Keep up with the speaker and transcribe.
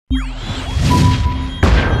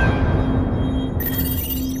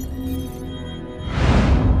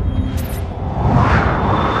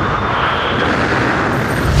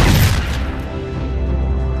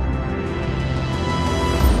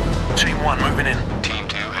moving in. Team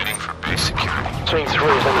 2 heading for base security. Team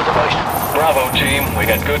 3 is under the base. Bravo, team. We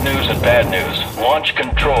got good news and bad news. Launch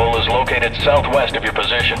control is located southwest of your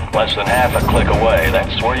position, less than half a click away.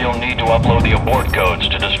 That's where you'll need to upload the abort codes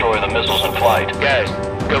to destroy the missiles in flight. Gaz,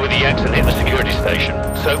 go with the Yanks and hit the security station.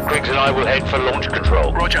 So Griggs and I will head for launch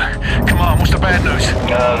control. Roger. Come on, what's the bad news?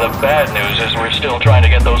 The bad news is we're still trying to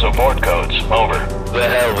get those abort codes. Over. The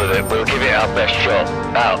hell with it. We'll give it our best shot.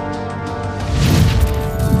 Out.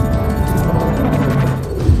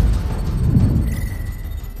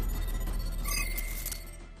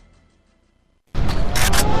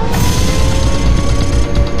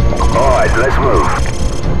 Let's move.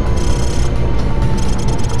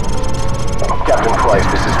 Captain Price,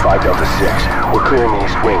 this is 5 Delta 6. We're clearing the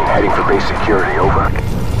east wing, heading for base security, over.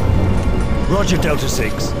 Roger, Delta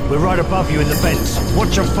 6. We're right above you in the vents.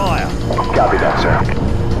 Watch your fire. Copy that, sir.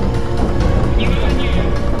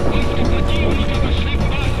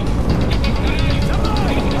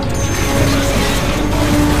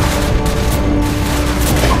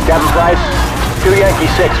 Captain Price, 2 Yankee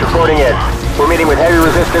 6 reporting in. We're meeting with heavy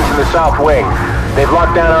resistance in the south wing. They've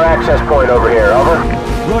locked down our access point over here, over.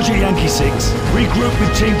 Roger, Yankee 6. Regroup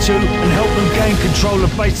with Team 2 and help them gain control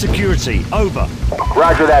of base security. Over.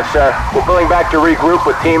 Roger that, sir. We're pulling back to regroup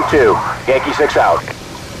with Team 2. Yankee 6 out.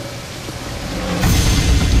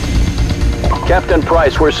 Captain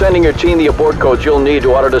Price, we're sending your team the abort codes you'll need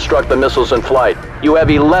to auto-destruct the missiles in flight. You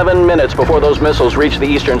have 11 minutes before those missiles reach the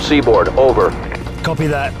eastern seaboard. Over. Copy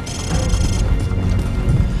that.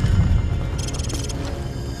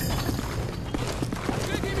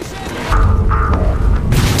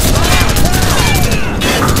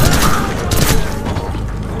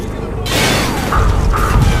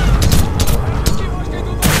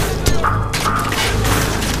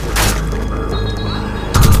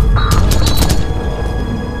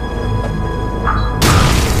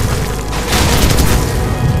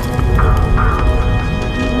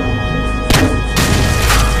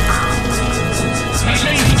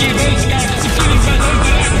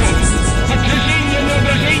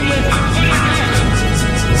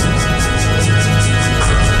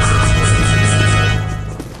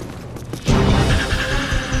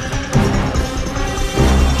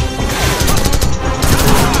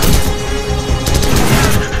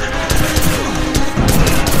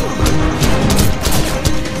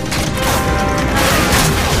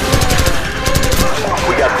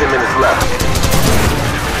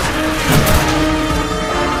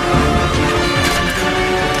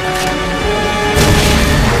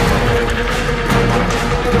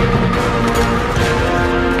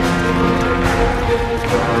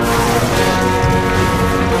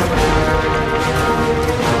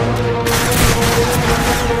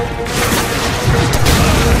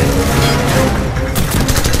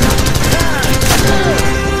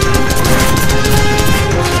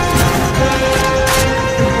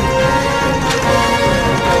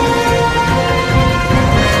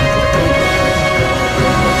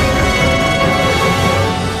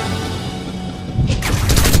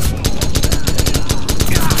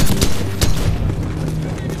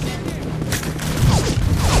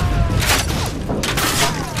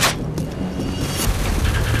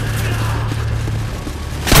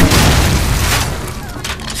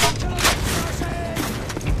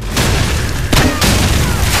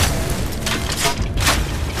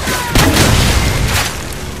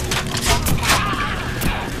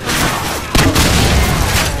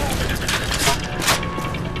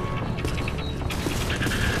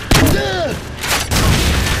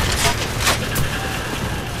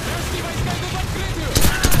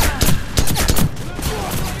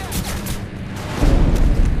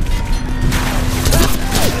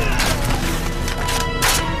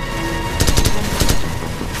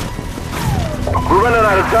 We're running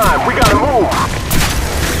out of time. We gotta move.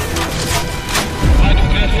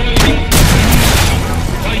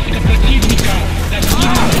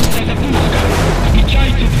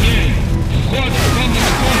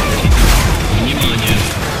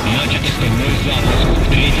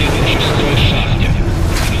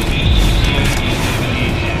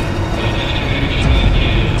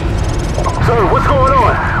 Sir, what's going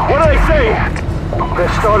on? What do they say?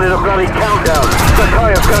 They're starting a bloody countdown.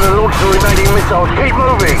 Zakhaev's gonna launch the remaining missiles. Keep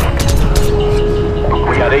moving!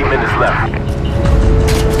 We got 8 minutes left.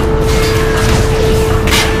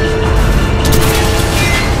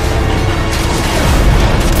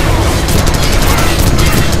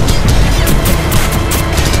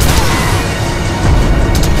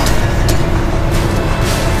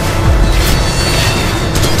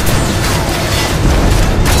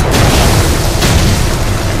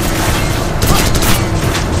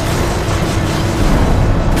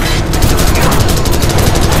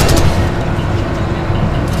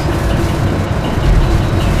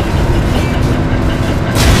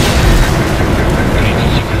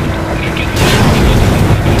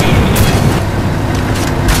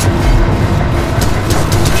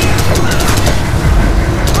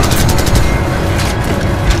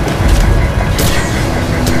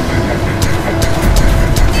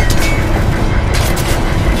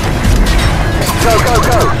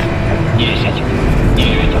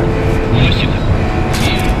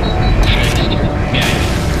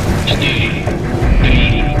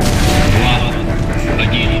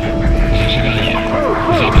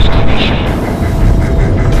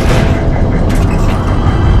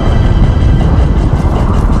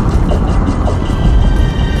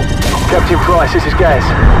 Price, this is Gaz.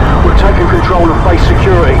 We're taking control of base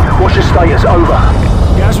security. What's your status? Over.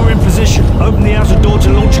 Gaz, we're in position. Open the outer door to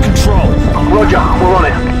launch control. Roger, we're on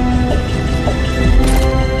it.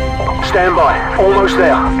 Stand by. Almost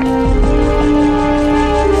there.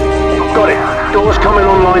 Got it. Door's coming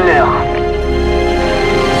online now.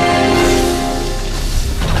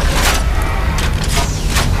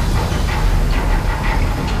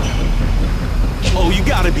 Oh, you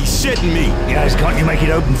gotta be shitting me. Gaz, can't you make it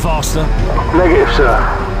open faster? Negative, sir.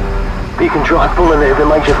 You can try pulling it if it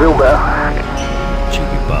makes you feel better.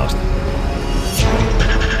 Cheeky bastard.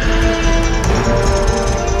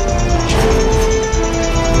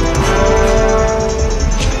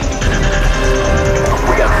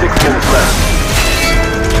 We got 6 minutes left.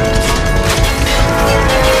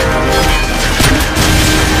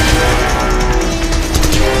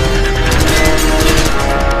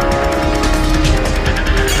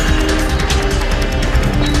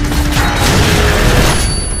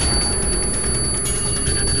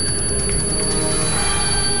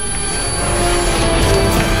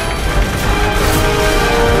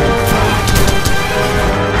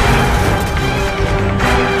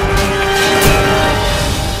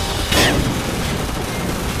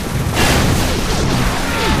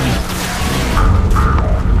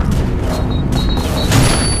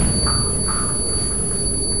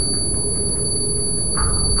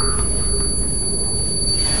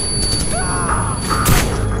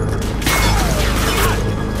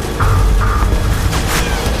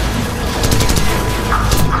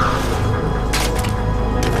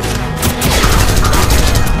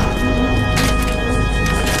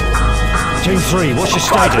 Team 3, what's your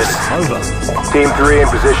status? Over. Team 3 in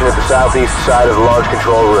position at the southeast side of the large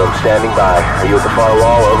control room. Standing by. Are you at the far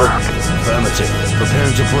wall? Over. Affirmative.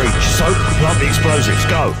 Preparing to breach. Soap, plant the explosives.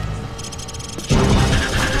 Go.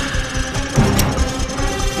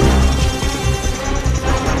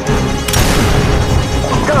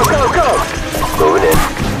 Go, go, go! Moving in.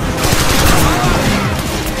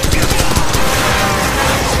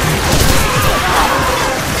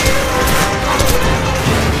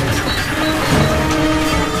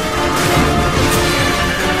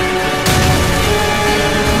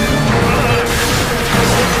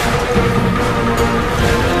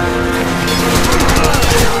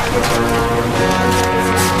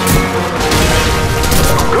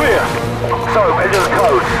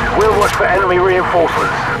 We'll watch for enemy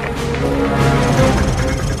reinforcements.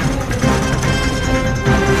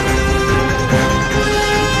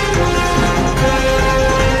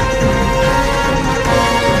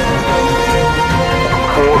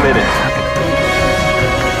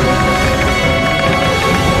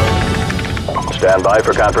 Stand by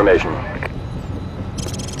for confirmation.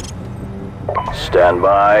 Stand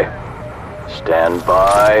by. Stand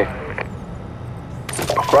by.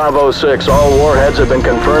 Bravo 6, all warheads have been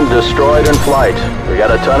confirmed destroyed in flight. We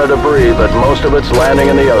got a ton of debris, but most of it's landing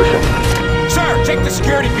in the ocean. Sir, take the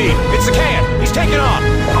security feed. It's the can. He's taking off.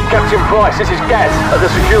 Captain Price, this is Gaz at the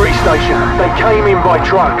security station. They came in by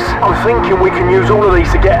trucks. I'm thinking we can use all of these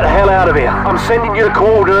to get the hell out of here. I'm sending you the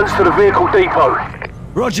coordinates to the vehicle depot.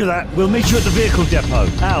 Roger that. We'll meet you at the vehicle depot.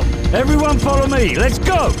 Out. Everyone follow me. Let's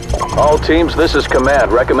go! All teams, this is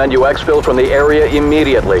command. Recommend you exfil from the area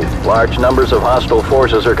immediately. Large numbers of hostile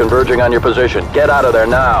forces are converging on your position. Get out of there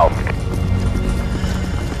now.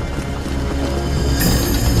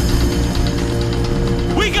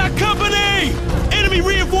 We got company! Enemy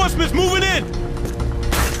reinforcements moving in!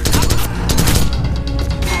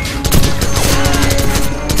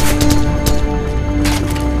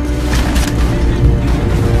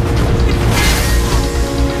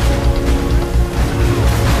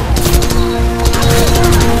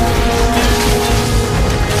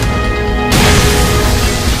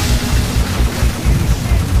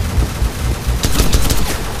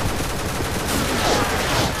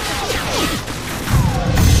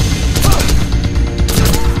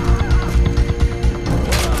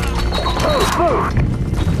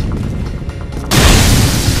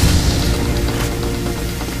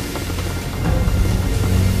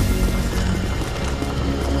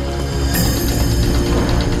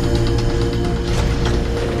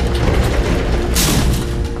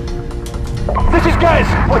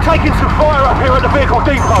 We're taking some fire up here at the vehicle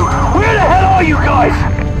depot. Where the hell are you guys?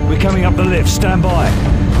 We're coming up the lift. Stand by.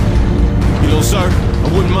 You know, sir, I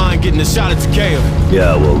wouldn't mind getting a shot at Takeo.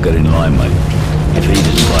 Yeah, well, get in line, mate. If he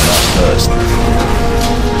doesn't fight us first.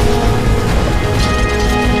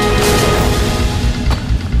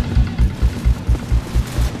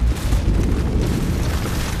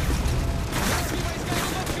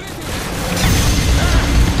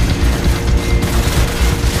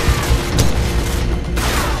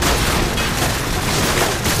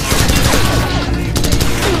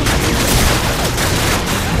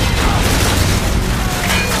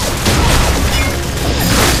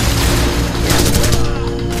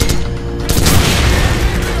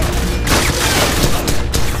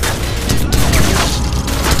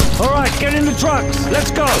 Get in the trucks!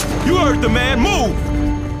 Let's go! You heard the man. Move!